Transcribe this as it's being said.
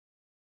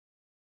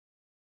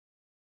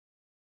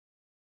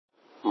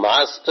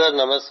Master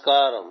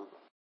నమస్కారం.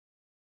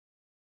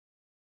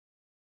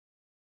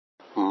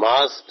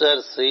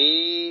 Master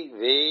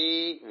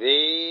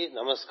V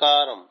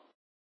నమస్కారం.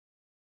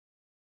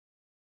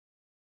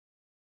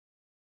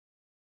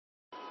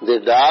 The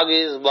dog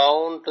is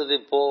bound to the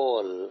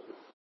pole.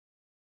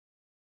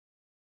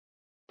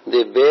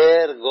 The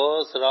bear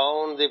goes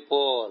round the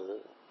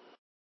pole.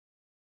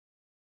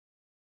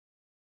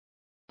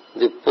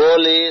 The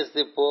pole is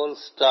the pole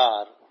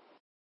star.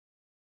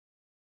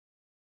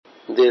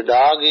 The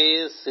dog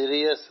is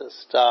Sirius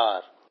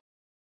star.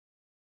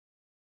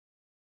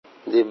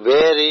 The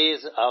bear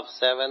is of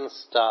 7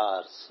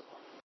 stars.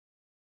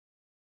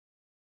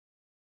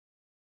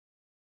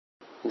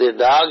 The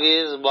dog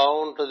is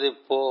bound to the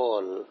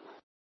pole.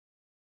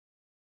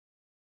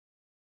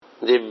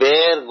 The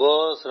bear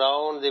goes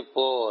round the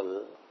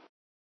pole.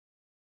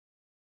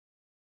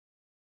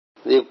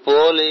 The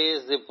pole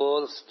is the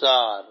pole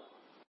star.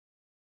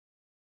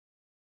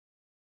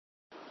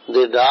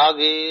 The dog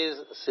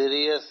is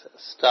Sirius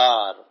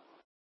star.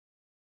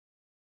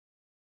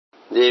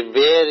 The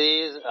bear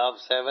is of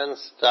 7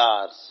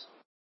 stars.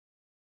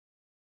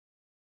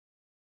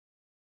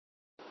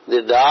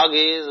 The dog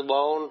is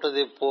bound to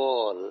the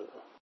pole.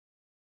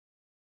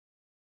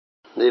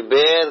 The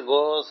bear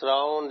goes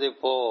round the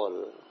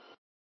pole.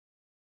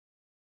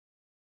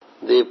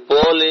 The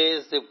pole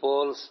is the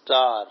pole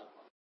star.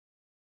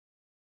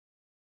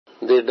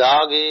 The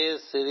dog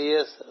is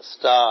Sirius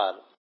star.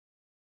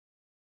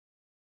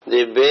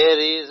 The bear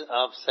is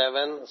of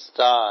 7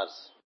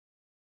 stars.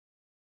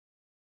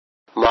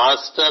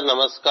 Master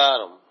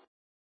నమస్కారం.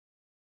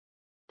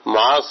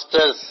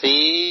 Master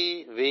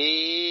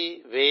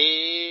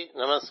V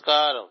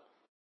నమస్కారం.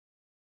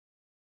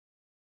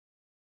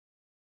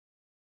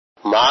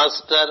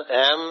 Master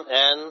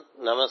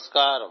MN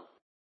నమస్కారం.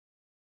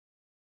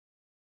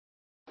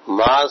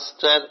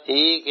 Master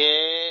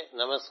EK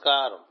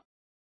నమస్కారం.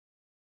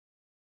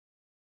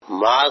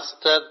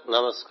 Master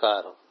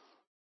నమస్కారం.